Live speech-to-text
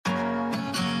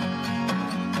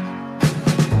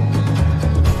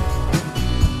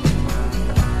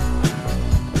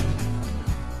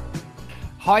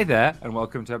Hi there, and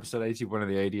welcome to episode 81 of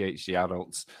the ADHD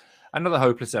Adults. Another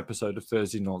hopeless episode of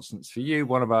Thursday Nonsense for you,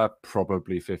 one of our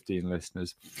probably 15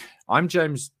 listeners. I'm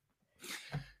James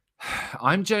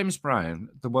Brown,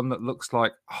 the one that looks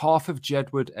like half of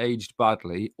Jedward aged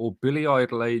badly, or Billy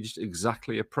Idol aged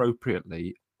exactly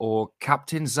appropriately, or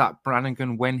Captain Zap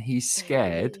Brannigan when he's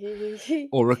scared,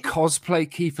 or a cosplay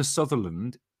Kiefer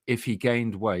Sutherland if he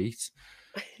gained weight,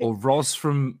 or Roz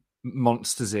from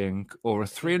Monsters Inc., or a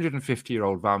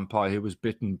 350-year-old vampire who was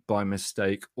bitten by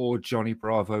mistake, or Johnny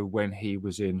Bravo when he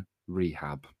was in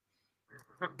rehab.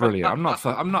 Brilliant.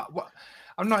 I'm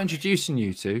not introducing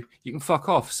you two. You can fuck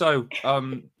off. So,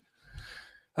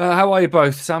 how are you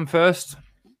both? Sam first.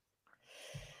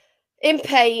 In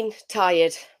pain,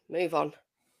 tired. Move on.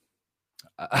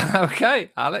 Okay,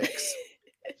 Alex.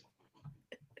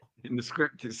 In the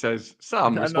script, it says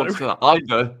Sam responds to that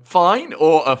either fine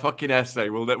or a fucking essay.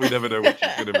 We never know which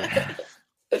it's going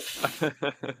to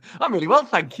be. I'm really well,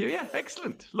 thank you. Yeah,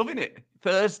 excellent. Loving it.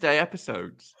 Thursday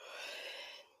episodes.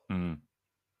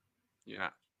 Yeah.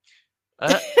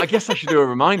 I guess I should do a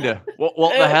reminder.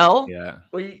 What the hell? Yeah.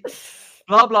 We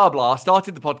blah blah blah.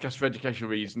 Started the podcast for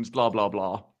educational reasons. Blah blah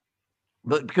blah.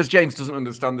 But because James doesn't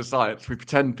understand the science, we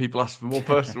pretend people ask for more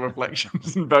personal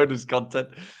reflections and bonus content.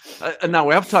 And now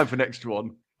we have time for an extra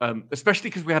one, especially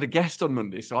because we had a guest on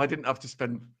Monday, so I didn't have to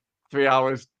spend 3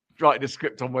 hours writing a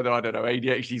script on whether, I don't know,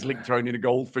 ADHD's linked to owning a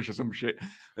goldfish or some shit.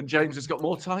 And James has got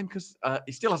more time because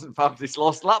he still hasn't found his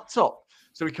lost laptop,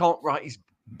 so he can't write his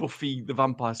Buffy the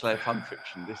Vampire Slayer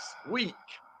fanfiction this week.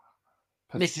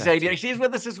 Mrs. ADHD is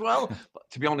with us as well. But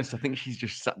to be honest, I think she's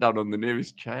just sat down on the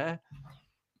nearest chair.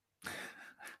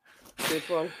 Good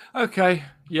one. Okay.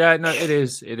 Yeah, no, it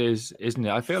is, isn't it?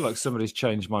 I feel like somebody's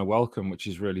changed my welcome, which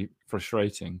is really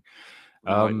frustrating.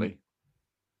 Well,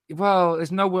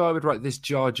 there's no way I would write this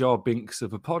Jar Jar Binks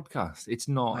of a podcast. It's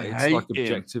not. It's like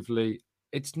objectively,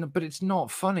 it's not, but it's not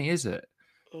funny, is it?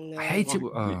 No. I hate it.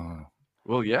 Oh.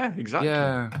 Well, yeah, exactly.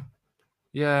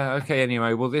 Yeah. Okay.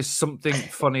 Anyway, well, there's something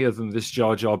funnier than this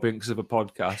Jar Jar Binks of a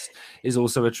podcast is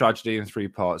also a tragedy in 3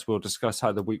 parts. We'll discuss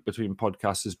how the week between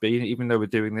podcasts has been, even though we're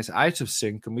doing this out of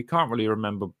sync and we can't really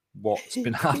remember what's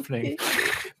been happening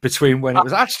between when it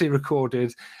was actually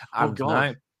recorded and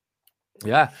now.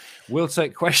 Yeah, we'll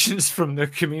take questions from the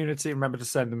community. Remember to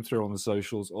send them through on the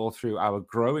socials or through our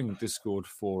growing Discord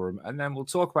forum, and then we'll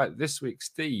talk about this week's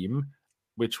theme,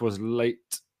 which was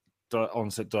late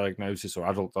onset diagnosis or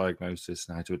adult diagnosis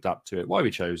and how to adapt to it, why we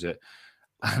chose it,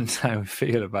 and how we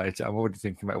feel about it. I'm already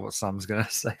thinking about what Sam's going to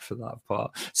say for that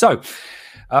part. So,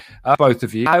 both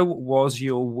of you, how was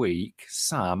your week?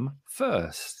 Sam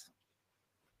first.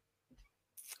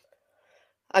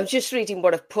 I'm just reading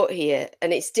what I've put here,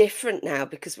 and it's different now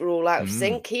because we're all out of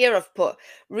sync. Here I've put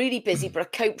really busy, but I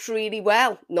coped really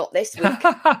well. Not this week.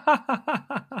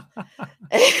 I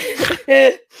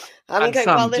haven't coped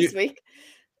well this week.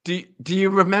 Do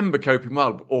you remember coping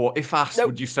well? Or if asked,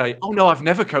 would you say, oh, no, I've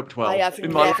never coped well? I have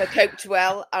never coped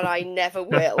well, and I never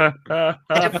will.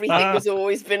 Everything has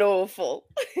always been awful.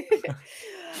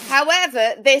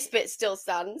 However, this bit still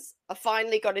stands. I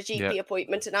finally got a GP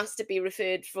appointment and asked to be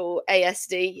referred for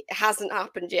ASD. It hasn't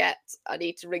happened yet. I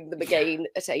need to ring them again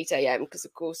at 8 a.m. because,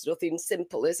 of course, nothing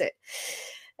simple, is it?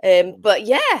 But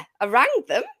yeah, I rang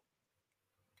them.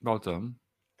 Well done.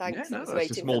 Thanks. Yeah, no, that's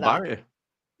a small barrier.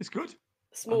 It's good.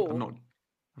 Small. I'm not...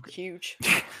 Okay. Huge.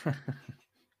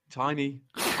 Tiny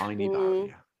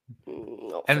barrier.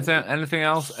 Anything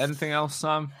else? Anything else,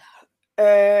 Sam?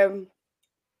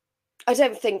 I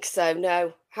don't think so,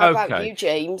 no. How about you,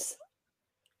 James?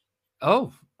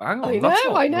 Oh, hang on.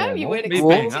 I know. You weren't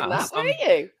expecting that, were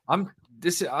you?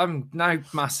 I'm now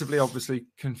massively, obviously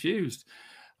confused.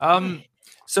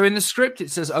 So in the script,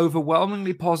 it says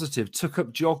overwhelmingly positive, took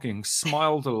up jogging,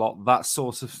 smiled a lot, that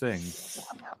sort of thing.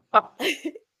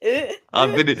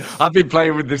 I've been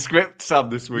playing with the script, Sam,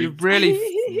 this week.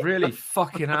 You really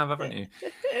fucking have, haven't you?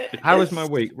 How was my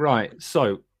week? Right,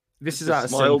 so this is out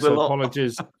of sync, so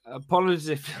apologies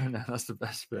if no, that's the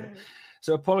best bit.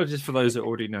 So apologies for those that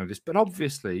already know this, but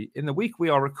obviously in the week we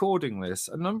are recording this,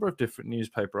 a number of different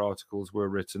newspaper articles were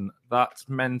written that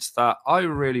meant that I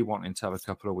really wanted to have a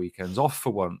couple of weekends off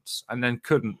for once and then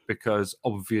couldn't because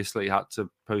obviously had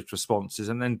to post responses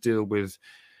and then deal with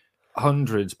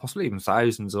hundreds, possibly even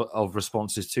thousands of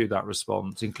responses to that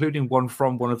response, including one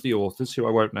from one of the authors who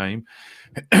I won't name,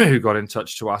 who got in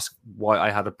touch to ask why I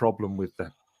had a problem with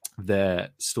their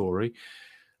story.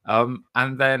 And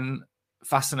then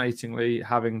fascinatingly,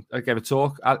 I gave a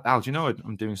talk. Al, do you know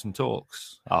I'm doing some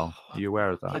talks? Al, are you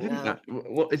aware of that? I didn't know.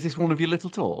 What, is this one of your little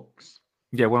talks?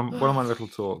 Yeah, one of my little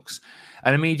talks.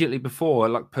 And immediately before,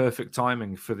 like perfect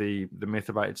timing for the myth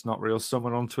about it's not real,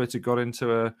 someone on Twitter got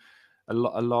into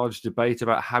a large debate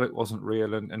about how it wasn't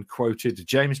real and quoted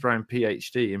James Brown,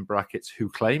 PhD, in brackets, who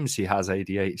claims he has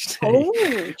ADHD. Oh,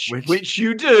 which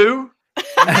you do.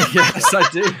 Yes, I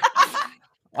do.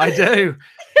 I do.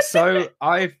 So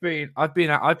I've been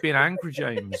angry,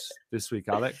 James, this week,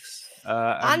 Alex.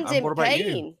 and in what about you?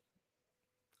 pain.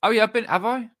 Oh yeah, have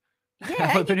I? Yeah,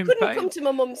 Have I you been in couldn't pain? come to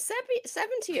my mum's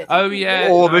 70th. Oh yeah,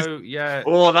 Oh, yeah.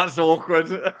 Oh, that's awkward.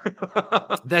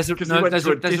 There's a because he went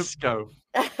to a disco.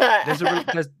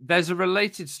 There's a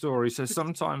related story. So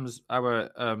sometimes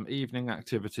our evening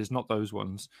activities, not those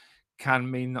ones, can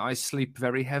mean that I sleep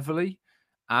very heavily.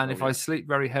 And if I sleep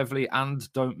very heavily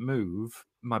and don't move,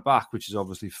 my back, which is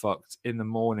obviously fucked, in the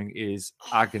morning is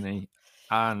agony.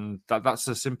 And that's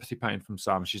a sympathy pain from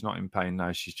Sam. She's not in pain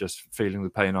now. She's just feeling the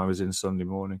pain I was in Sunday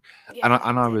morning. Yeah.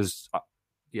 And I was,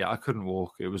 I couldn't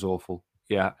walk. It was awful.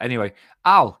 Yeah. Anyway,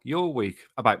 Al, your week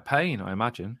about pain, I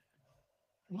imagine.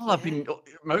 Well, I've been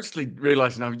mostly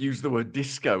realising I've used the word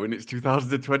disco and it's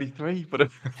 2023, but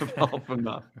apart from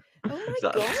that, Oh my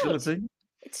God. Still a thing?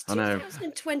 It's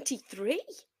 2023.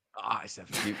 It's the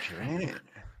future, isn't it?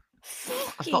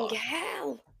 Fucking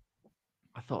hell.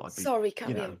 I thought I'd be, sorry,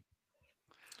 carry on.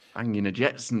 Banging a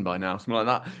Jetson by now, something like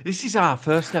that. This is our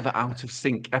first ever out of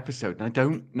sync episode, and I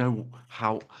don't know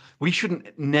how we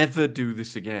shouldn't never do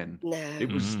this again. No,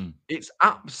 it's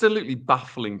absolutely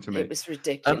baffling to me. It was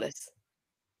ridiculous.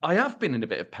 I have been in a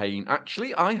bit of pain.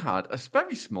 Actually, I had a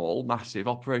very small, massive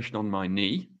operation on my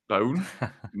knee bone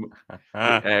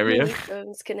area. Knee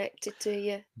bones connected to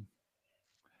you.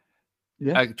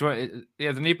 Yeah,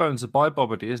 the knee bone's a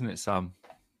bibobody, isn't it, Sam?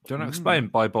 Do you want to explain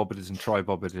bibobodies and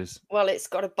tribobodies? Well, it's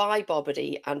got a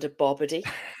bibobody and a bobody,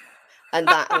 and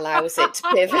that allows it to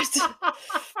pivot,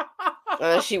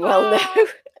 as you well know.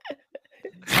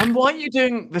 And why are you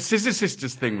doing the Scissor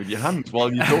Sisters thing with your hands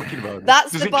while you're talking about it?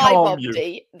 That's the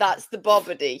bibobody. That's the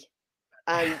bobody,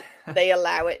 and they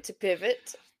allow it to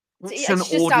pivot. It's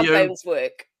just how bones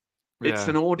work. It's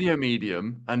an audio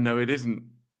medium, and no, it isn't.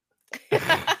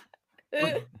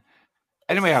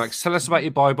 Anyway, Alex, tell us about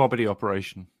your bibobody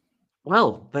operation.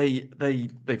 Well, they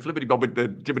flippity bobbed the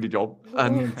jibbity job,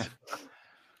 and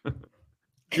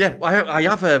yeah, I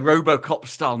have a RoboCop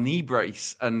style knee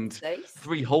brace and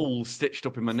 3 holes stitched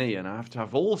up in my knee, and I have to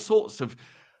have all sorts of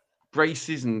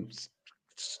braces and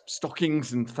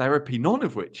stockings and therapy, none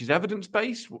of which is evidence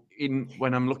based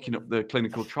when I'm looking up the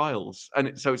clinical trials,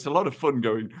 and so it's a lot of fun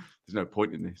going. There's no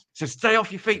point in this. So stay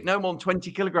off your feet, no more than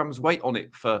 20 kilograms weight on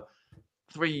it for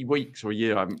 3 weeks or a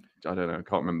year. I don't know. I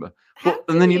can't remember.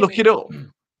 And then you look it up.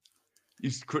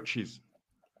 Use crutches.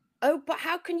 Oh, but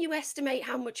how can you estimate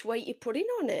how much weight you're putting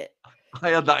on it? I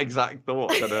had that exact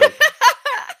thought. I know.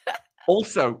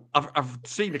 Also, I've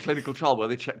seen a clinical trial where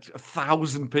they checked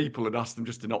 1,000 people and asked them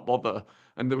just to not bother,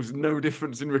 and there was no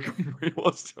difference in recovery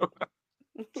whatsoever.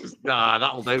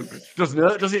 That'll do. Doesn't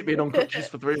hurt, does it, being on crutches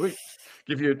for 3 weeks?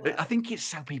 I think it's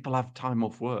so people have time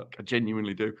off work. I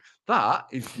genuinely do. That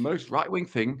is the most right-wing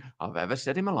thing I've ever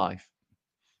said in my life.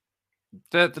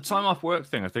 The time off work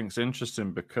thing, I think, is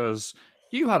interesting because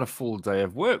you had a full day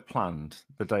of work planned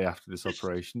the day after this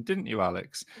operation, didn't you,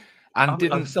 Alex? And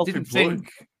didn't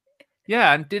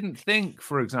think,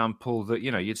 for example, that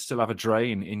you'd still have a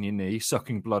drain in your knee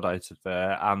sucking blood out of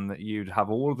there, and that you'd have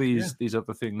all these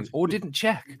other things, or didn't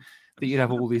check that you'd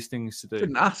have all these things to do.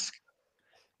 Didn't ask.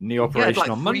 Knee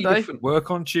operation on Monday, work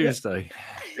on Tuesday.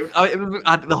 I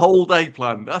had the whole day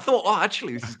planned. I thought,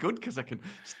 actually, this is good because I can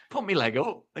put my leg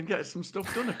up and get some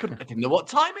stuff done. I didn't know what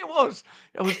time it was.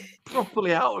 I was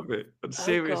properly out of it and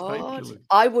serious painkillers.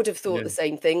 I would have thought the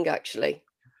same thing, actually.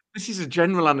 This is a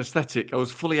general anaesthetic. I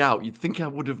was fully out. You'd think I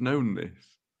would have known this.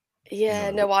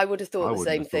 Yeah, no, I would have thought the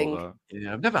same thing.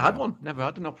 Yeah, I've never had one. Never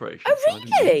had an operation. Oh,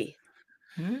 really?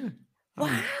 Yeah.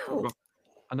 Wow.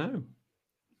 I know.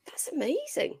 That's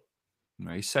amazing.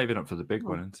 No, he's saving up for the big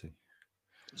one, isn't he?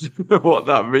 I don't know what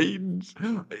that means.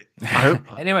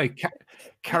 Anyway,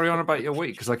 carry on about your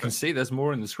week, because I can see there's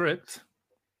more in the script.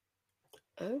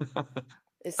 Oh,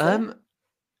 is there?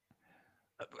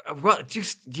 Well,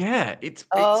 it's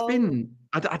been.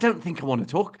 I don't think I want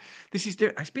to talk.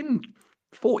 It's been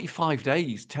 45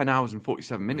 days, 10 hours and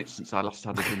 47 minutes since I last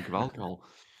had a drink of alcohol,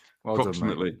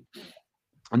 approximately,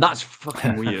 and that's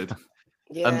fucking weird.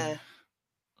 Yeah.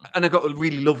 And I got a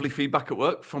really lovely feedback at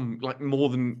work from more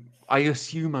than I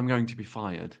assume I'm going to be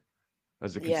fired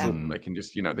as a consultant. They can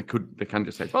just, they can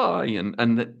just say bye, and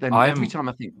then every time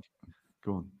I think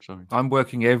Go on, sorry. I'm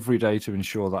working every day to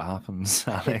ensure that happens,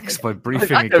 Alex, by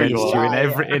briefing I know you against you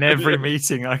are. in every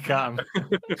meeting I can.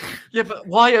 Yeah, but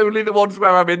why only the ones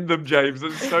where I'm in them, James?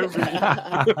 There's so many.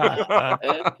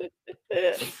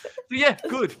 So yeah,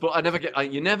 good. But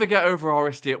you never get over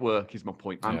RSD at work, is my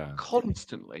point. I'm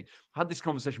constantly had this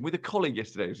conversation with a colleague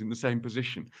yesterday who's in the same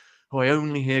position, who I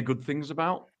only hear good things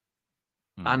about.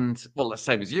 And well, the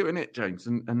same as you, isn't it, James?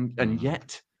 And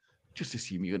yet, just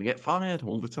assume you're going to get fired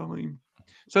all the time.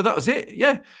 So that was it,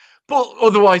 yeah. But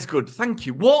otherwise, good. Thank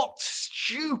you. What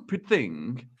stupid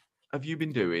thing have you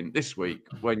been doing this week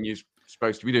when you're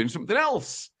supposed to be doing something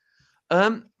else?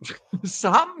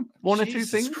 Sam, one or two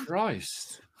things? Jesus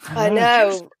Christ. I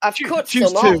know. I've cut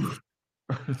some off.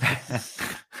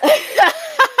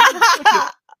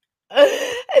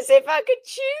 As if I could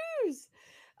choose.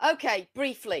 Okay,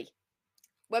 briefly.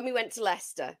 When we went to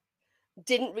Leicester,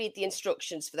 didn't read the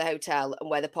instructions for the hotel and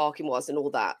where the parking was and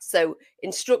all that. So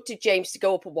instructed James to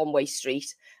go up a one-way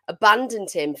street,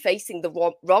 abandoned him facing the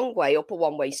wrong way up a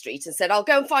one-way street and said, I'll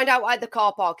go and find out where the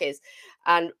car park is.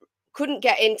 And couldn't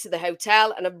get into the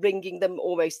hotel, and I'm ringing them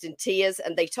almost in tears.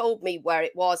 And they told me where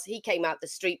it was. He came out the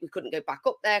street. We couldn't go back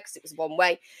up there because it was one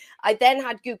way. I then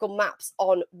had Google Maps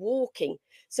on walking.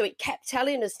 So it kept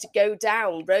telling us to go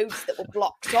down roads that were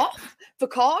blocked off for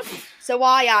cars. So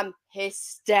I am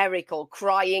hysterical,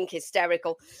 crying,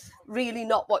 hysterical. Really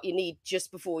not what you need just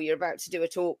before you're about to do a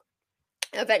talk.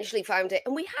 I eventually found it.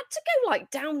 And we had to go like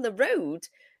down the road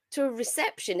to a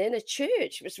reception in a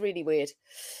church. It was really weird.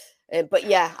 But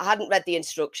yeah, I hadn't read the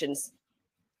instructions.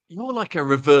 You're like a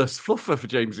reverse fluffer for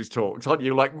James's talks, aren't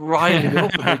you? Like riling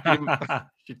up and making him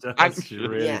She does. She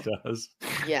really does.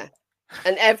 Yeah.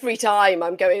 And every time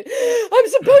I'm going, I'm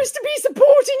supposed to be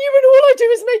supporting you, and all I do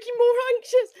is make you more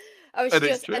anxious.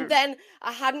 And then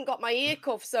I hadn't got my ear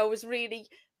cuff, so I was really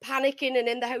panicking. And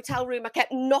in the hotel room, I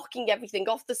kept knocking everything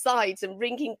off the sides and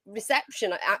ringing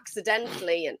reception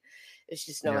accidentally, and it's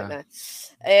just no nightmare.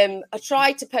 I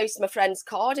tried to post my friend's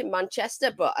card in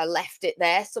Manchester, but I left it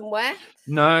there somewhere.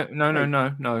 No.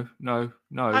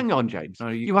 Hang on, James. No,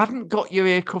 you hadn't got your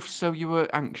ear cuffs, so you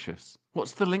were anxious.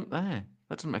 What's the link there?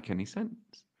 That doesn't make any sense.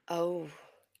 Oh,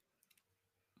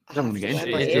 I don't want to get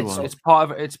into it. It's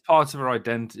part of her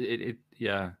identity.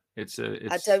 I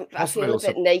feel a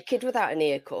bit naked without an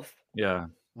ear cuff. Yeah.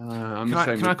 I'm the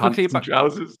same. Can I quickly get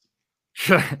trousers?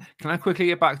 Can I quickly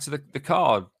get back to the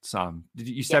card, Sam?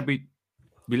 You said we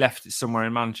left it somewhere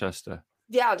in Manchester.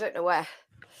 Yeah, I don't know where.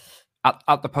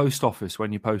 At the post office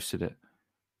when you posted it.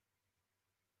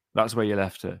 That's where you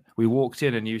left it. We walked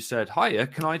in and you said, "Hiya,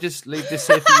 can I just leave this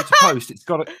here for you to post?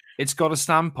 It's got a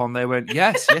stamp on." They went,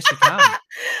 "Yes, you can."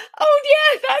 Oh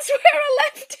yeah, that's where I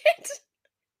left it.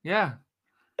 Yeah.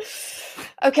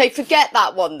 Okay, forget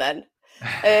that one then.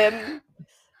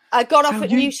 I got off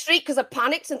at New Street because I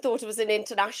panicked and thought it was an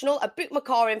international. I booked my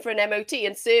car in for an MOT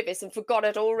and service and forgot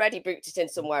I'd already booked it in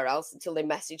somewhere else until they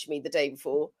messaged me the day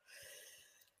before.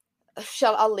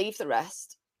 I'll leave the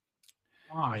rest.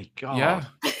 My God. Yeah.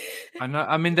 I know.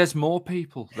 I mean, there's more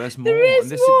people. There's more.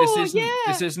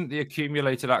 This isn't the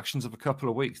accumulated actions of a couple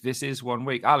of weeks. This is 1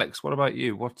 week. Alex, what about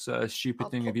you? What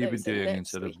stupid thing have you been doing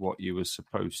instead of what you were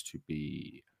supposed to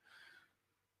be?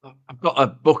 I've got a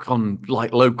book on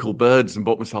like local birds and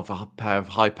bought myself a pair of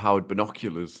high-powered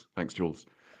binoculars. Thanks, Jules.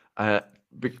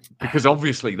 Because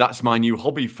obviously that's my new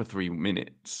hobby for 3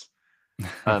 minutes.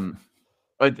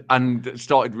 And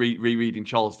started rereading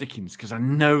Charles Dickens because I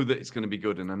know that it's going to be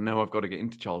good, and I know I've got to get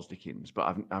into Charles Dickens,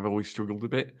 but I've always struggled a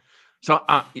bit. So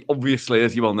obviously,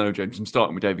 as you all know, James, I'm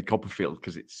starting with David Copperfield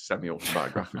because it's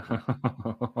semi-autobiographical.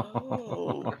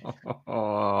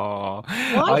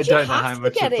 Why do you have to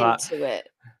get into it?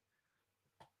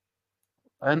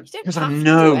 Because I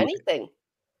know anything.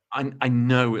 I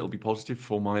know it'll be positive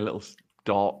for my little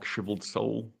dark, shriveled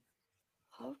soul.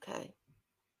 Okay.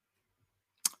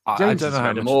 I don't know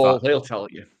how much more. He'll tell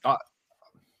you.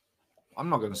 I'm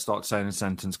not going to start saying a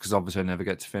sentence because obviously I never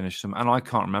get to finish them, and I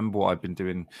can't remember what I've been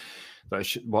doing.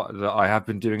 That I have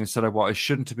been doing instead of what I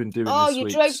shouldn't have been doing. Oh, this you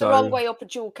week, drove the wrong way up a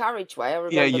dual carriageway. I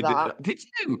remember that. Did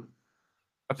you?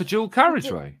 Up a dual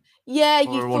carriageway? Yeah,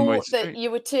 you thought that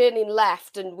you were turning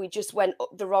left, and we just went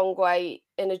up the wrrong way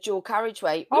in a dual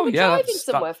carriageway. We were driving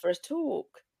somewhere for a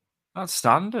talk. That's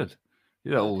standard.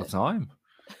 You do that all the time.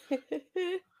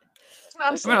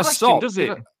 I stopped. Does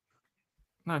it?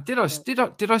 No, did I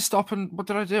stop and what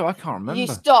did I do? I can't remember. You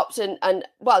stopped and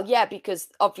well, yeah, because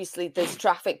obviously there's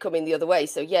traffic coming the other way.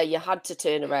 So yeah, you had to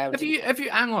turn around. Have you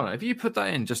hang on? Have you put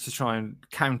that in just to try and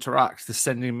counteract the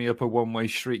sending me up a one-way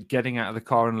street, getting out of the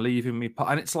car and leaving me?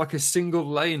 And it's like a single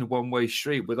lane one-way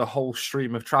street with a whole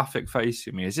stream of traffic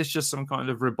facing me. Is this just some kind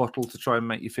of rebuttal to try and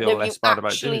make you feel less bad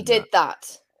about doing that? You actually did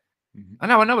that.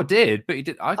 I know I did, but you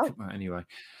did. Anyway.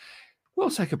 We'll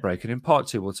take a break, and in part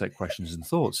 2, we'll take questions and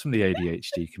thoughts from the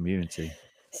ADHD community.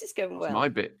 This is going well. That's my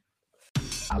bit.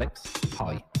 Alex,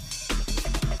 hi.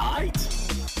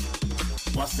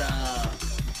 Aight. What's up?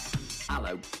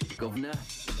 Hello, Governor.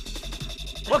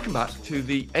 Welcome back to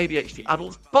the ADHD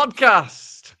Adults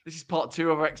Podcast. This is part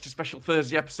 2 of our extra special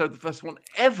Thursday episode, the first one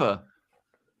ever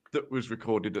that was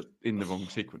recorded in the wrong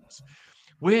sequence.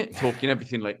 We're talking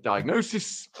everything like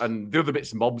diagnosis and the other bits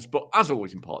and bobs, but as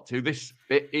always in part 2, this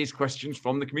bit is questions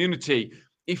from the community.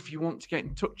 If you want to get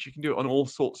in touch, you can do it on all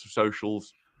sorts of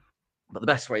socials, but the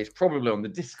best way is probably on the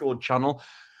Discord channel,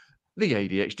 the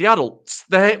ADHD Adults.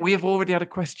 There, we have already had a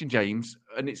question, James,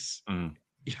 and it's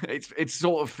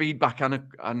sort of feedback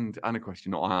and a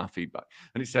question, not our feedback.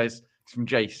 And it says, it's from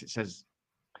Jace, it says,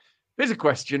 here's a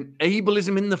question,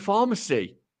 ableism in the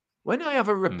pharmacy. When I have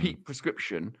a repeat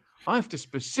prescription, I have to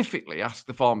specifically ask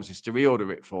the pharmacist to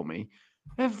reorder it for me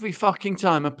every fucking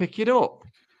time I pick it up.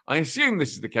 I assume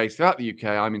this is the case throughout the UK.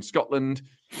 I'm in Scotland.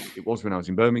 It was when I was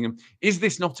in Birmingham. Is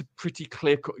this not a pretty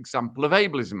clear-cut example of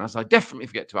ableism, as I definitely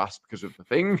forget to ask because of the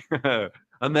thing,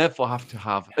 and therefore have to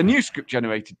have a new script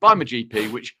generated by my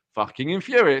GP, which fucking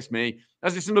infuriates me,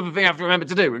 as it's another thing I have to remember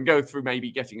to do and go through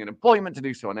maybe getting an appointment to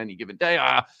do so on any given day.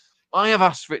 I have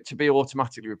asked for it to be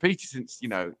automatically repeated since,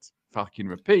 it's fucking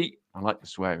repeat. I like the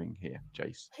swearing here,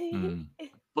 Jace.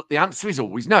 But the answer is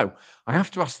always no. I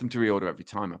have to ask them to reorder every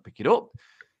time I pick it up.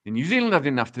 In New Zealand, I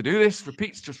didn't have to do this.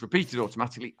 Repeats just repeated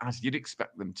automatically as you'd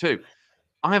expect them to.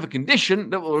 I have a condition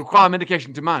that will require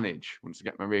medication to manage once I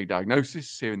get my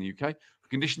re-diagnosis here in the UK, a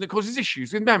condition that causes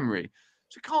issues with memory.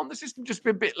 So can't the system just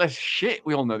be a bit less shit?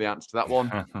 We all know the answer to that one.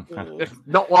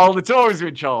 Not while the Tories are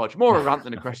in charge. More a rant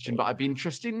than a question, but I'd be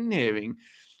interested in hearing.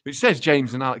 It says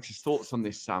James and Alex's thoughts on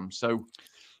this, Sam. So,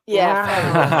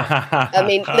 yeah. I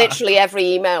mean, literally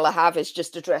every email I have is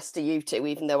just addressed to you two,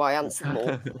 even though I answer them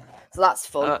all. So that's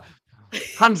fun.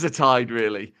 Hands are tied,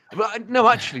 really. But no,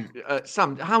 actually,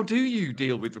 Sam, how do you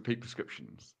deal with repeat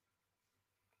prescriptions?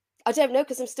 I don't know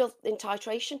because I'm still in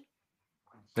titration.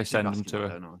 They send them to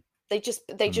her. They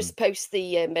just post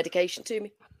the medication to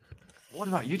me. What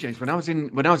about you, James? When I was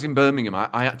in Birmingham,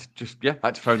 I had to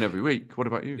phone every week. What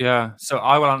about you? Yeah, so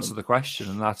I will answer the question,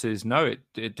 and that is no.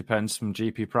 It depends from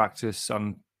GP practice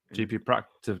and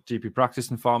GP practice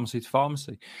and pharmacy to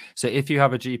pharmacy. So if you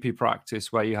have a GP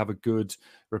practice where you have a good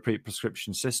repeat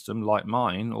prescription system like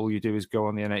mine, all you do is go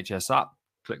on the NHS app,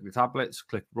 click the tablets,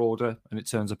 click order, and it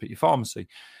turns up at your pharmacy.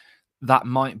 That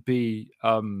might be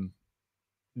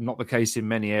not the case in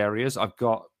many areas. I've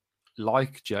got,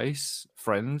 like Jace,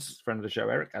 friend of the show,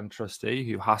 Eric, and trustee,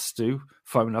 who has to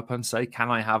phone up and say, can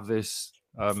I have this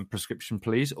prescription,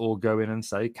 please? Or go in and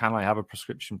say, can I have a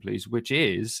prescription, please? Which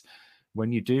is,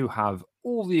 when you do have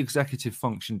all the executive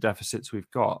function deficits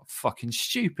we've got, fucking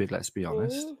stupid, let's be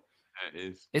honest. It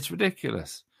is. It's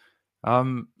ridiculous.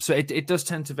 So it does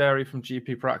tend to vary from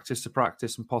GP practice to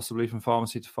practice and possibly from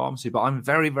pharmacy to pharmacy. But I'm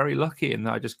very, very lucky in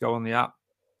that I just go on the app,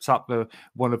 tap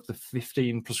one of the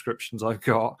 15 prescriptions I've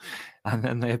got, and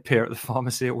then they appear at the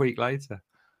pharmacy a week later.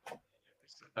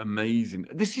 It's amazing.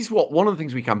 This is what one of the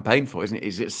things we campaign for, isn't it?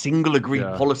 Is a single agreed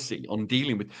policy on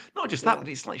dealing with not just that, but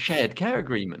it's like shared care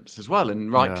agreements as well,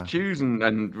 and right to choose and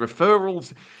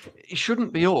referrals. It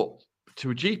shouldn't be up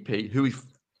to a GP who is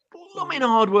blooming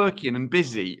hardworking and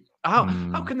busy. How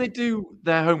can they do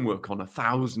their homework on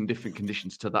 1,000 different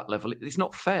conditions to that level? It's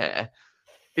not fair.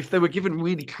 If they were given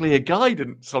really clear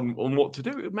guidance on what to do,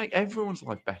 it would make everyone's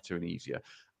life better and easier.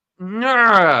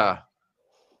 Nah.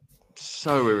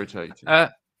 So irritating.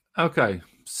 Okay,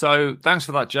 so thanks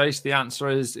for that, Jace. The answer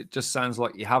is it just sounds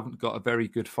like you haven't got a very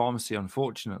good pharmacy,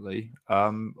 unfortunately,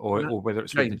 or whether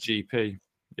it's with the GP.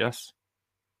 Yes?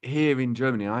 Here in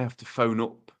Germany, I have to phone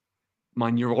up my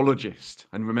neurologist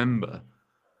and remember,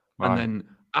 and then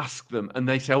ask them, and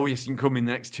they say, oh yes, you can come in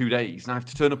the next 2 days, and I have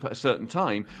to turn up at a certain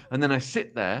time, and then I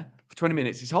sit there for 20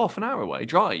 minutes. It's half an hour away,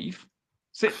 drive,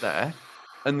 sit there,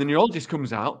 and the neurologist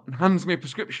comes out and hands me a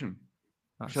prescription,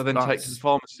 which I then take to the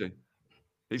pharmacy.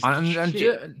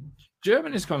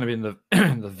 Germany's kind of in the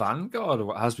vanguard of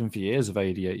what has been for years of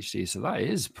ADHD, so that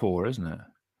is poor, isn't it?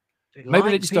 Maybe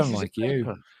they just don't like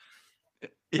you.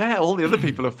 Yeah, all the other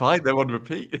people are fine. They're on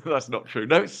repeat. That's not true.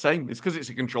 No, it's the same. It's because it's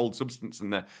a controlled substance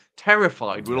and they're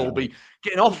terrified. We'll all be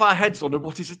getting off our heads on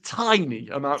what is a tiny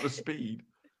amount of speed.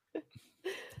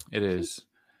 It is.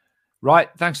 Right,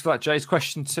 thanks for that, Jace.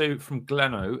 Question 2 from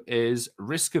Gleno is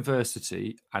risk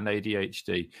aversity and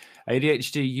ADHD.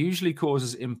 ADHD usually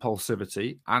causes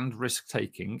impulsivity and risk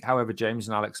taking. However, James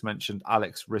and Alex mentioned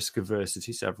Alex's risk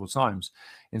aversity several times.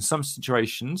 In some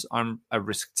situations, I'm a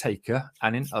risk taker,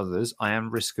 and in others, I am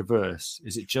risk averse.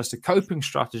 Is it just a coping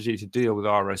strategy to deal with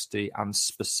RSD and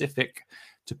specific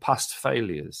to past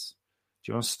failures?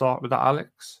 Do you want to start with that,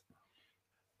 Alex?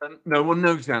 No one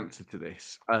knows the answer to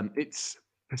this. It's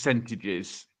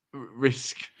percentages.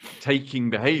 Risk-taking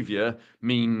behaviour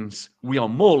means we are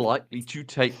more likely to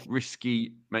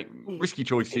make risky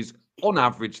choices on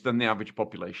average than the average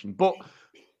population. But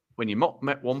when you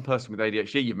met one person with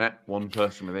ADHD, you met one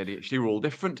person with ADHD. We're all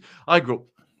different. I grew up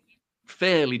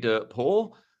fairly dirt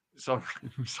poor. So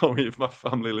sorry if my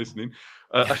family listening.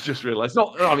 I just realised.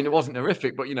 It wasn't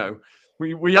horrific, but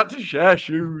we had to share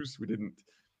shoes. We didn't.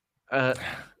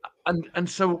 And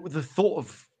so the thought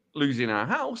of losing our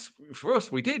house, for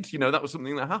us, we did. That was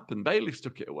something that happened. Bailiffs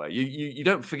took it away. You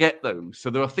don't forget those. So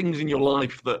there are things in your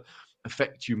life that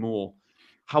affect you more.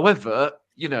 However,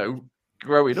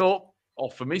 growing up,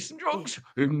 offer me some drugs.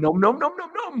 Nom.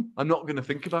 I'm not going to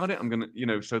think about it. I'm going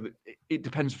to, so that it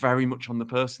depends very much on the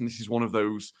person. This is one of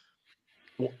those,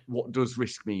 what does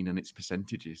risk mean? And its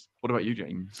percentages. What about you,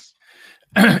 James?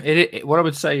 What I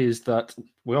would say is that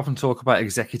we often talk about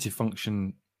executive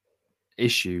function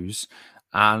issues,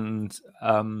 and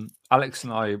Alex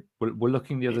and I were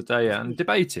looking the other day and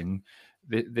debating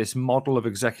this model of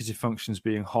executive functions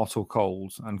being hot or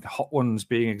cold, and hot ones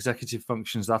being executive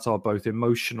functions that are both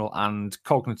emotional and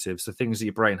cognitive, so things that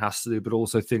your brain has to do, but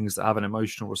also things that have an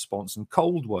emotional response, and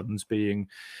cold ones being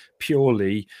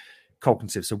purely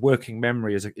cognitive. So working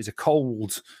memory is a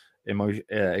cold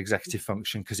executive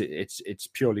function because it's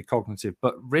purely cognitive,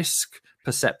 but risk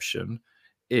perception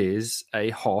is a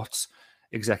hot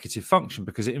executive function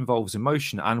because it involves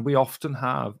emotion, and we often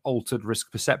have altered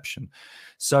risk perception.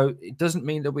 So it doesn't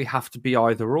mean that we have to be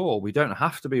either or. We don't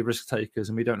have to be risk takers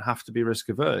and we don't have to be risk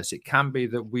averse. It can be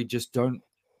that we just don't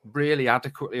really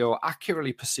adequately or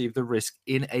accurately perceive the risk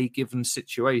in a given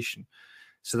situation.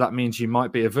 So that means you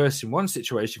might be averse in one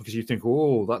situation because you think,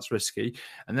 oh, that's risky.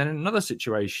 And then in another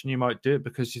situation, you might do it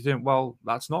because you think, well,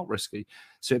 that's not risky.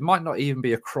 So it might not even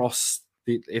be across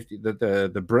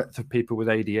the breadth of people with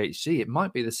ADHD. It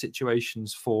might be the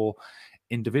situations for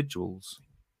individuals.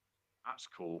 That's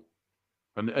cool.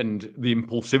 And the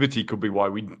impulsivity could be why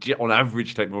we, on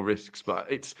average, take more risks. But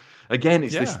it's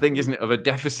this thing, isn't it, of a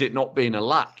deficit not being a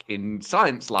lack in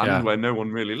science land where no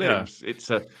one really lives. It's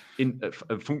a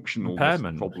functional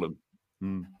impairment problem.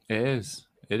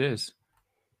 It is.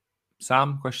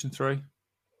 Sam, question 3.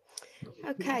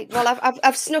 Okay, well,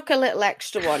 I've snuck a little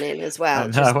extra one in as well,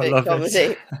 just for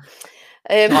comedy.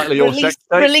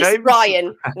 Release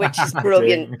Brian, which is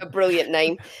brilliant, a brilliant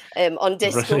name on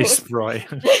Discord. Release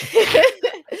Brian.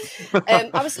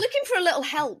 I was looking for a little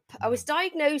help. I was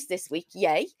diagnosed this week,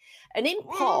 yay, and in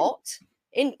part,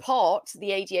 the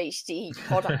ADHD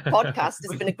podcast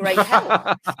has been a great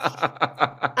help.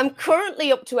 I'm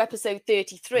currently up to episode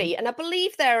 33, and I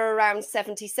believe there are around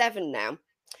 77 now.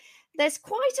 There's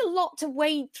quite a lot to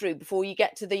wade through before you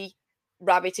get to the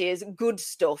rabbit ears good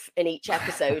stuff in each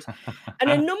episode. And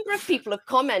a number of people have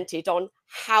commented on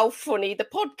how funny the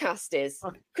podcast is.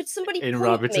 Could somebody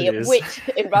point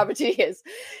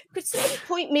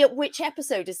me at which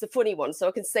episode is the funny one so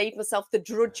I can save myself the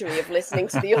drudgery of listening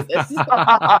to the others?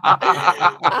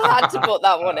 I had to put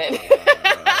that one in.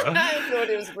 I thought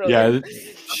it was brilliant.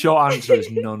 Yeah, short answer is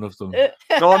none of them.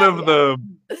 None of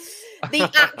them.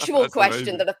 The actual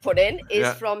question that I've put in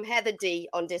is from Heather D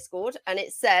on Discord, and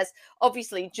it says,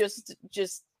 obviously, just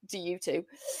to you two,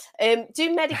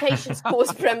 do medications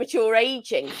cause premature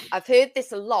aging? I've heard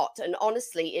this a lot, and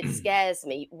honestly, it scares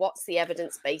me. What's the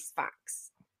evidence-based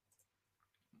facts?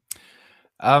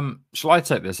 Shall I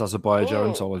take this as a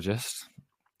biogerontologist?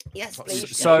 Yes,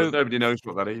 please. So nobody knows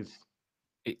what that is.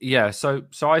 Yeah, so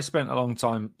I spent a long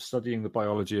time studying the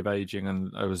biology of aging,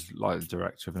 and I was like the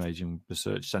director of an aging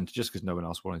research center just because no one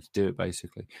else wanted to do it,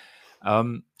 basically.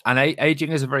 And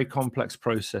aging is a very complex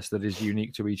process that is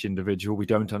unique to each individual. We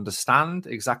don't understand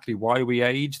exactly why we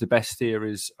age. The best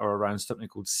theories are around something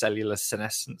called cellular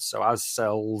senescence. So as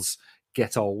cells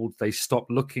get old, they stop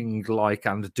looking like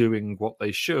and doing what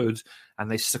they should,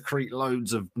 and they secrete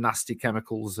loads of nasty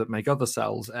chemicals that make other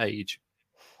cells age.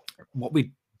 What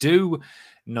we do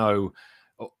know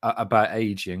about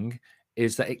aging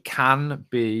is that it can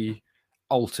be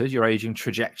altered, your aging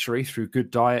trajectory through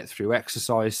good diet, through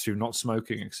exercise, through not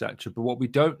smoking, etc. But what we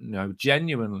don't know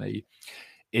genuinely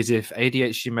is if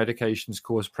ADHD medications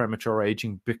cause premature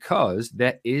aging, because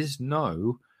there is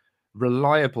no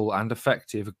reliable and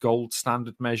effective gold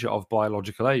standard measure of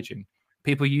biological aging.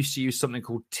 People used to use something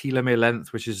called telomere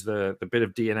length, which is the bit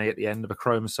of DNA at the end of a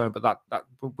chromosome, but that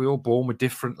we're all born with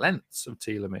different lengths of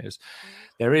telomeres.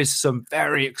 There is some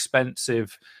very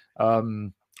expensive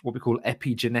what we call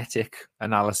epigenetic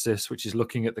analysis, which is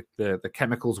looking at the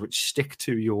chemicals which stick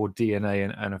to your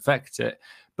DNA and affect it.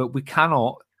 But we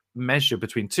cannot measure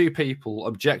between two people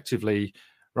objectively,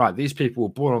 right, these people were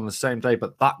born on the same day,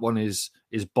 but that one is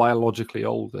biologically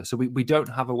older. So we don't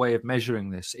have a way of measuring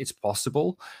this. It's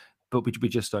possible, but we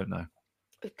just don't know.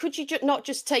 Could you not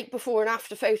just take before and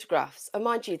after photographs? And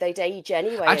mind you, they'd age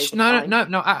anyway. Actually,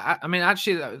 no. I mean,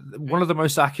 actually, one of the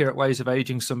most accurate ways of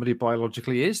aging somebody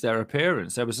biologically is their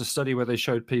appearance. There was a study where they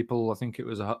showed people, I think it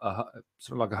was sort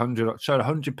of like 100, showed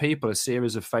 100 people a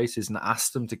series of faces and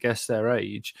asked them to guess their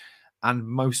age. And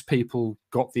most people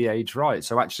got the age right.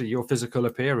 So actually, your physical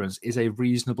appearance is a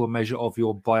reasonable measure of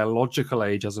your biological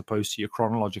age as opposed to your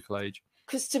chronological age.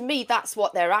 Because to me, that's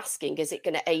what they're asking. Is it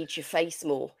going to age your face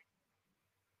more?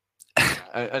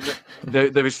 And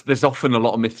there's often a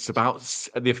lot of myths about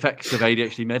the effects of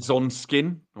ADHD meds on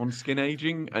skin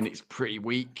aging, and it's pretty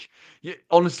weak.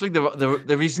 Honestly,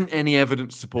 there isn't any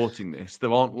evidence supporting this.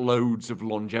 There aren't loads of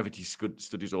longevity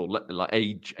studies or like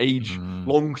age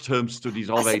long-term studies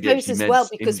of ADHD as meds well,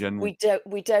 because in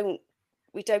general.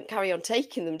 we don't carry on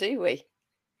taking them, do we?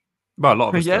 Well, a lot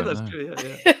of us yeah, don't that's know. true.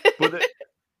 Yeah.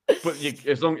 But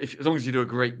as long as you do a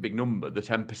great big number, the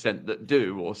 10% that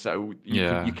do or so,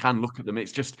 you can look at them.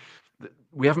 It's just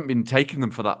we haven't been taking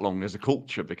them for that long as a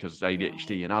culture because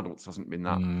ADHD in adults hasn't been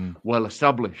that well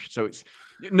established. So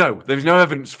there's no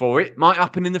evidence for it. Might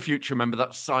happen in the future. Remember,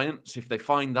 that's science. If they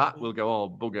find that, we'll go, oh,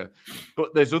 bugger.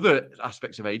 But there's other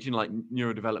aspects of aging like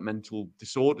neurodevelopmental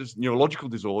disorders, neurological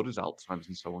disorders, Alzheimer's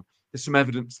and so on. There's some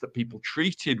evidence that people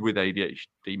treated with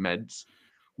ADHD meds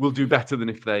will do better than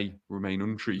if they remain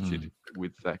untreated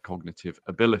with their cognitive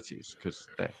abilities because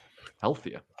they're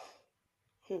healthier.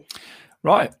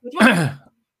 Right.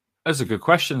 Those are good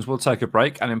questions. We'll take a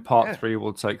break. And in part 3,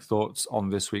 we'll take thoughts on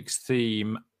this week's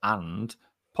theme and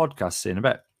podcast. See you in a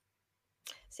bit.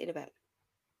 See you in a bit.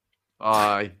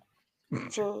 Bye.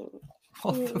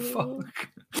 What the fuck?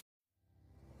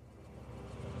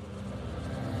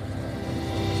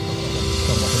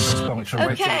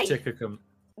 Okay.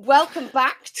 Welcome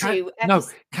back to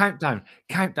countdown.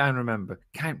 Remember,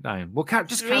 countdown. We'll count.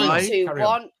 Just 3, 2,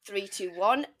 1. 3, 2,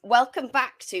 1. Welcome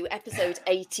back to episode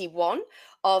 81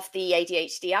 of the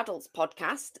ADHD Adults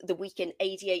podcast, the week in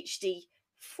ADHD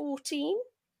 14,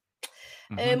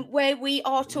 where we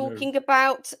are talking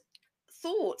about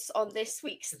thoughts on this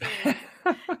week's theme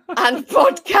and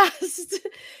podcast.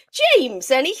 James,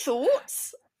 any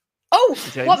thoughts? Oh,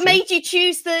 James, what made you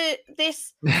choose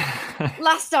this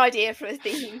last idea for a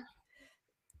theme?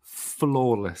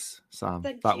 Flawless, Sam.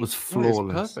 That was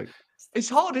flawless. It's perfect. It's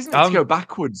hard, isn't it, to go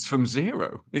backwards from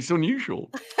 0? It's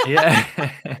unusual. Yeah.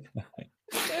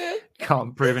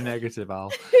 Can't prove a negative,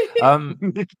 Al.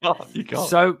 You can't.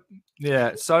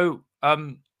 So,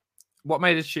 what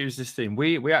made us choose this theme?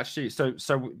 We actually so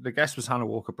the guest was Hannah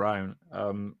Walker Brown,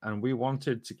 and we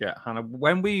wanted to get Hannah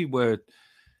when we were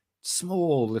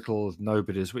small little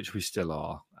nobodies, which we still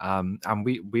are, and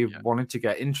we wanted to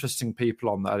get interesting people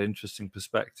on that had interesting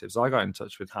perspectives. I got in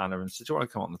touch with Hannah and said, do you want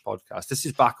to come on the podcast? This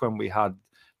is back when we had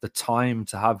the time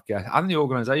to have guests and the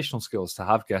organizational skills to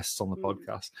have guests on the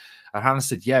podcast. And Hannah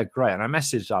said, yeah, great. And I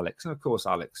messaged Alex, and of course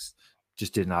Alex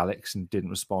just didn't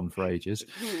didn't respond for ages.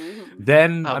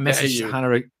 Then I messaged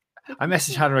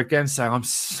Hannah again saying, I'm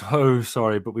so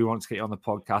sorry, but we want to get you on the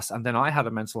podcast. And then I had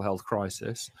a mental health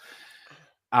crisis.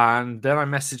 And then I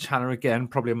messaged Hannah again,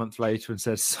 probably a month later, and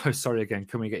said, so sorry again,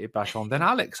 can we get you back on? Then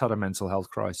Alex had a mental health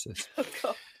crisis. Oh,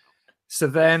 God. So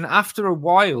then after a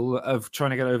while of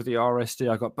trying to get over the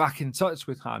RSD, I got back in touch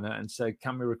with Hannah and said,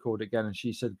 can we record again? And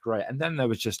she said, great. And then there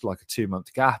was just like a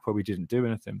 2-month gap where we didn't do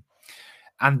anything.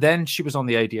 And then she was on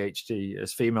the ADHD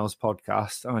as Females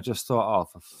podcast. And I just thought, oh,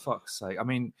 for fuck's sake. I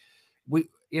mean, we've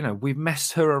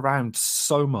messed her around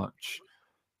so much.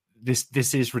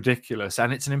 This is ridiculous,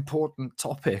 and it's an important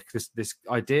topic. This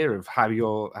idea of how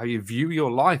you view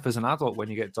your life as an adult when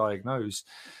you get diagnosed.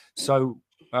 So,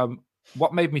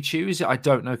 what made me choose it? I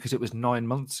don't know, because it was 9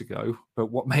 months ago. But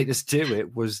what made us do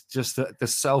it was just the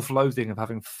self-loathing of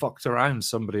having fucked around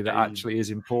somebody that actually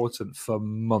is important for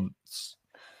months.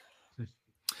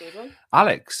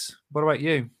 Alex, what about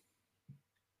you?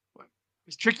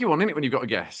 It's a tricky one, isn't it, when you've got a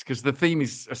guest? Because the theme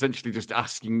is essentially just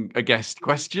asking a guest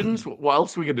questions. What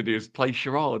else are we going to do is play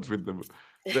charades with them?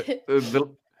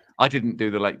 I didn't do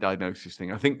the late diagnosis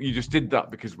thing. I think you just did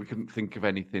that because we couldn't think of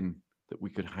anything that we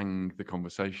could hang the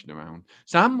conversation around.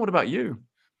 Sam, what about you?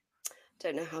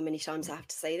 Don't know how many times I have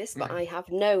to say this, but I have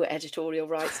no editorial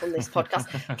rights on this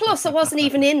podcast. Plus, I wasn't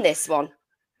even in this one.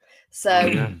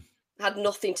 So had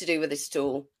nothing to do with this at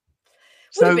all.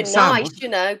 Would have been Sam,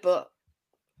 nice, but...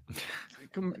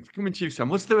 Coming to you, Sam.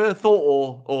 Was there a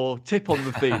thought or tip on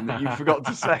the theme that you forgot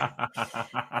to say?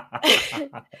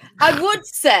 I would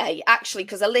say, actually,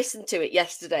 because I listened to it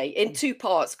yesterday in 2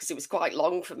 parts because it was quite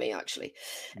long for me, actually.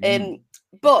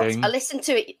 But Ding. I listened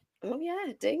to it. Oh,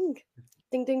 yeah, ding.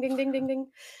 Ding, ding, ding, ding, ding, ding.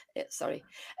 Yeah, sorry.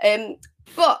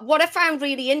 But what I found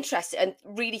really interesting and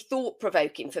really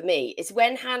thought-provoking for me is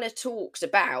when Hannah talked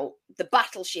about the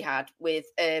battle she had with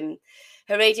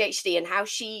her ADHD and how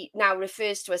she now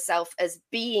refers to herself as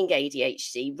being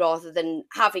ADHD rather than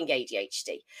having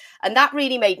ADHD. And that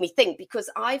really made me think, because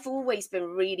I've always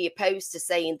been really opposed to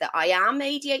saying that I am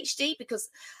ADHD, because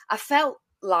I felt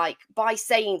like by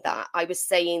saying that, I was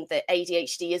saying that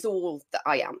ADHD is all that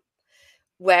I am.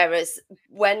 Whereas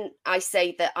when I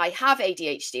say that I have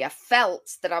ADHD, I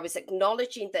felt that I was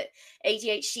acknowledging that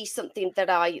ADHD is something that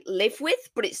I live with,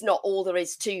 but it's not all there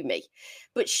is to me.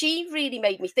 But she really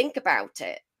made me think about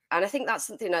it. And I think that's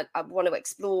something I want to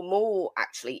explore more,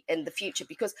 actually, in the future,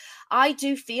 because I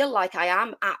do feel like I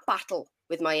am at battle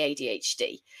with my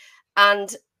ADHD.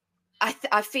 And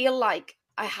I feel like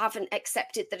I haven't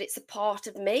accepted that it's a part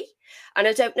of me. And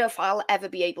I don't know if I'll ever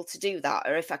be able to do that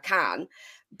or if I can.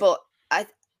 But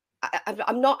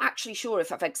I'm not actually sure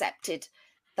if I've accepted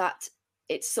that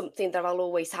it's something that I'll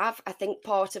always have. I think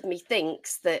part of me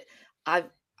thinks that I'm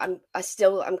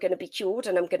going to be cured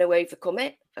and I'm going to overcome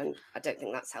it, and I don't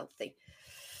think that's healthy.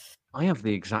 I have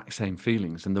the exact same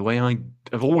feelings, and the way I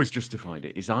have always justified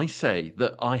it is I say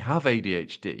that I have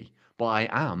ADHD, but I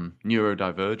am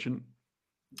neurodivergent.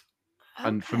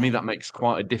 And for me, that makes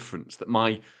quite a difference. That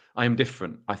I am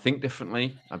different. I think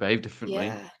differently. I behave differently.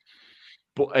 Yeah.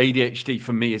 But ADHD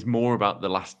for me is more about the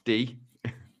last D,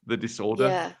 the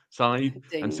disorder side.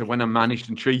 And so when I'm managed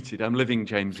and treated, I'm living,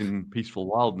 James, in peaceful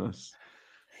wildness,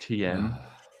 TM.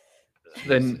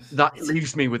 Then that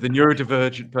leaves me with a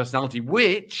neurodivergent personality,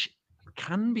 which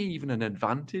can be even an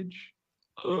advantage.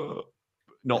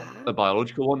 Not a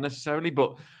biological one necessarily,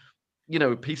 but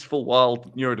a peaceful,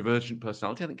 wild, neurodivergent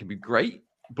personality, I think, can be great.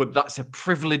 But that's a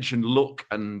privilege and luck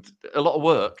and a lot of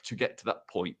work to get to that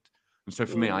point. And so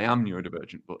for me, I am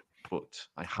neurodivergent, but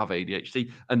I have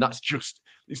ADHD. And that's just,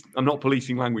 I'm not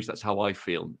policing language. That's how I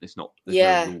feel. It's not, there's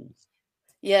no rules.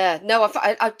 Yeah, no,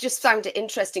 I just found it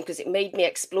interesting because it made me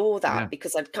explore that,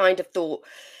 because I'd kind of thought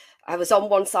I was on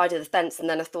one side of the fence, and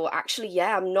then I thought, actually,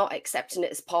 I'm not accepting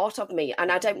it as part of me.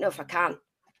 And I don't know if I can,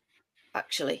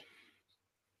 actually.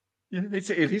 Yeah,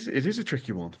 it is a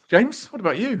tricky one. James, what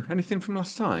about you? Anything from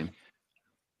last time?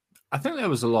 I think there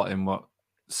was a lot in what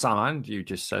Sam and you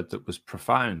just said that was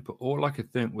profound, but all I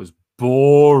could think was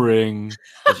boring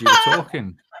as you were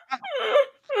talking.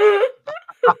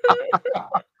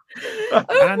 And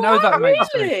I know that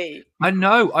makes me. I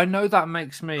know that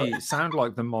makes me sound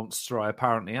like the monster I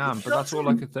apparently am, but that's all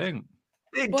I could think.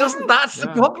 It doesn't. That's the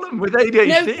problem with ADHD.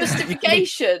 No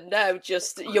justification. No,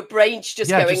 just your brain's just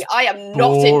going, I am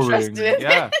not interested in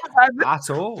it. At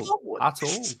all.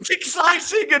 It's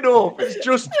exciting enough. It's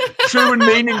just true and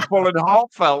meaningful and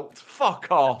heartfelt. Fuck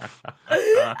off.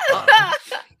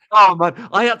 Oh, man.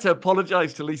 I had to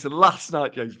apologise to Lisa last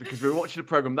night, James, because we were watching a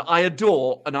programme that I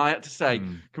adore, and I had to say,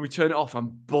 can we turn it off?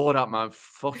 I'm bored out my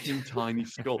fucking tiny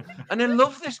skull. And I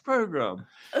love this programme.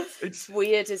 It's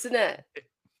weird, isn't it?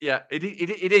 Yeah, it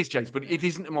is, James, but it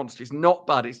isn't a monster. It's not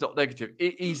bad. It's not negative.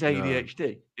 It is ADHD.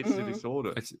 No. It's a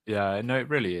disorder. It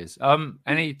really is.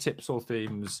 Any tips or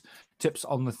tips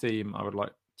on the theme I would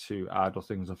like to add, or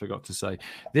things I forgot to say?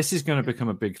 This is going to become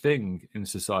a big thing in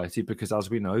society because, as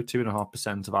we know,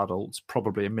 2.5% of adults,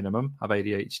 probably a minimum, have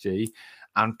ADHD,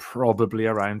 and probably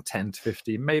around 10 to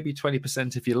 15, maybe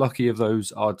 20% if you're lucky of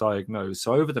those are diagnosed.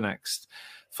 So over the next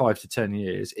 5 to 10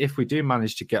 years, if we do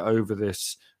manage to get over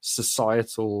this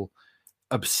societal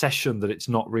obsession that it's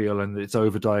not real and that it's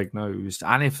overdiagnosed,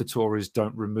 and if the Tories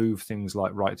don't remove things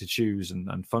like right to choose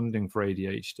and funding for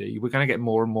ADHD, we're going to get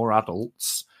more and more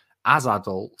adults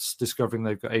discovering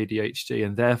they've got ADHD.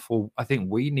 And therefore, I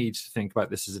think we need to think about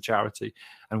this as a charity,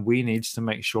 and we need to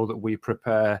make sure that we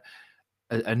prepare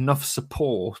enough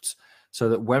support so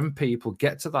that when people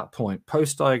get to that point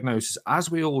post-diagnosis,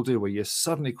 as we all do, where you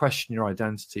suddenly question your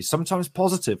identity, sometimes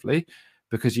positively,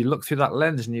 because you look through that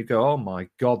lens and you go, oh my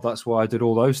God, that's why I did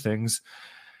all those things.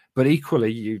 But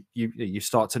equally, you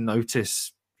start to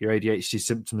notice your ADHD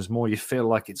symptoms more. You feel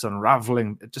like it's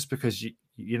unraveling just because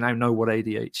you now know what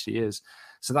ADHD is.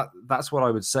 So that's what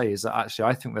I would say, is that actually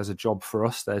I think there's a job for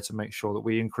us there to make sure that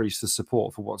we increase the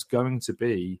support for what's going to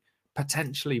be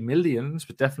potentially millions,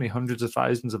 but definitely hundreds of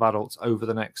thousands of adults over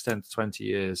the next 10 to 20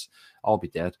 years, I'll be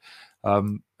dead,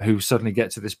 who suddenly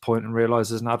get to this point and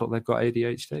realize as an adult they've got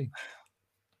ADHD.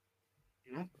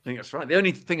 I think that's right. The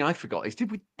only thing I forgot is,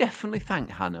 did we definitely thank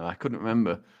Hannah? I couldn't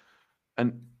remember.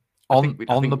 And on the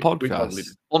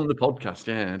podcast? On the podcast,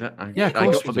 yeah. Yeah, of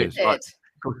course we did. Right.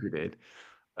 Of course we did.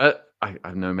 I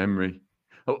have no memory.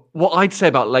 What I'd say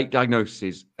about late diagnosis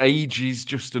is age is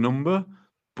just a number,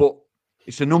 but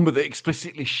it's a number that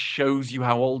explicitly shows you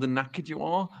how old and knackered you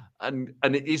are, and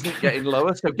it isn't getting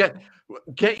lower. So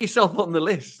get yourself on the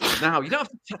list now. You don't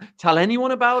have to tell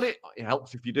anyone about it. It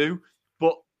helps if you do,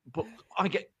 but I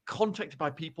get contacted by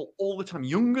people all the time,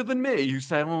 younger than me, who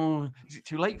say, "Oh, is it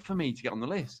too late for me to get on the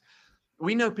list?"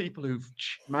 We know people who've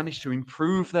managed to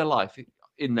improve their life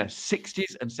in their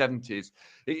 60s and 70s.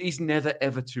 It is never,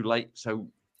 ever too late. So,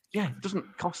 yeah, it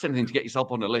doesn't cost anything to get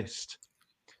yourself on a list.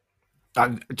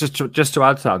 And just to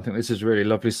add to that, I think this is really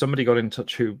lovely. Somebody got in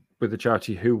touch with the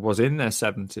charity who was in their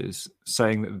 70s,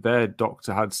 saying that their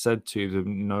doctor had said to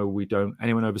them, "No, we don't.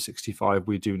 Anyone over 65,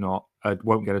 we do not,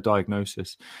 won't get a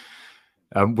diagnosis,"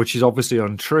 which is obviously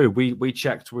untrue. We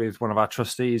checked with one of our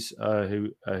trustees,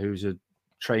 who's a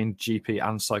trained GP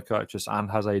and psychiatrist and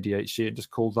has ADHD, and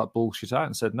just called that bullshit out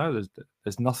and said, "No,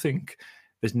 there's nothing."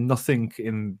 There's nothing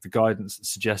in the guidance that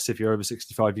suggests if you're over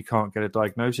 65, you can't get a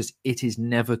diagnosis. It is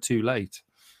never too late.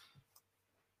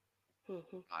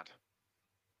 Mm-hmm.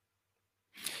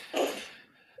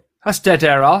 That's dead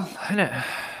air, Al, isn't it?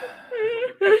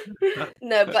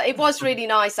 No, but it was really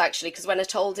nice, actually, because when I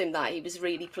told him that, he was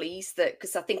really pleased,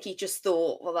 because I think he just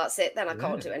thought, well, that's it, then I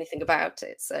can't do anything about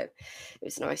it. So it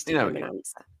was nice to give him an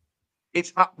answer.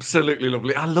 It's absolutely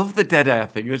lovely. I love the dead air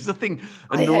thing. There's nothing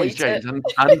annoys James and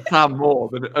Sam more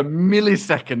than a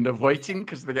millisecond of waiting,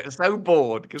 because they get so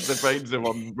bored because their brains are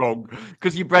on wrong.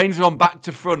 Because your brains are on back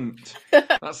to front.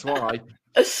 That's why.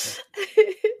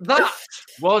 That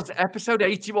was episode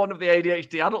 81 of the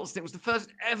ADHD Adults. It was the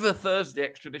first ever Thursday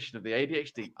extra edition of the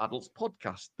ADHD Adults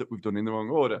podcast that we've done in the wrong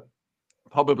order.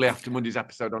 Probably after Monday's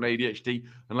episode on ADHD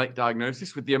and late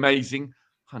diagnosis with the amazing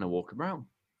Hannah Walker-Brown.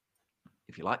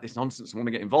 If you like this nonsense and want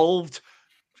to get involved,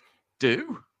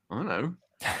 do. I don't know.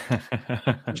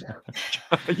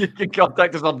 You can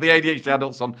contact us on the ADHD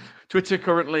Adults on Twitter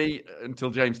currently, until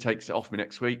James takes it off me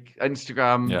next week.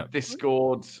 Instagram,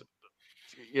 Discord.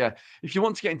 Yeah. If you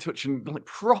want to get in touch and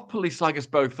properly slag us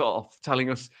both off, telling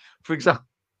us, for example,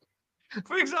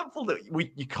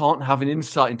 that you can't have an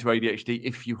insight into ADHD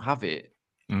if you have it.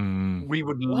 We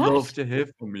would love to hear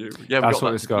from you. Yeah, that's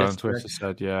what this guy on Twitter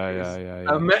said. Yeah.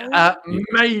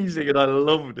 Amazing, and I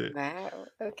loved it. Wow.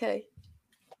 Okay.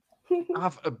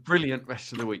 Have a brilliant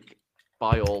rest of the week.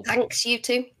 Bye all. Thanks, you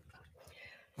too.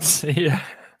 See ya.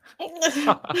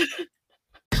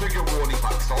 Trigger warning,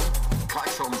 klaxon,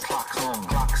 klaxon, klaxon,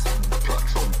 klaxon,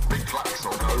 klaxon.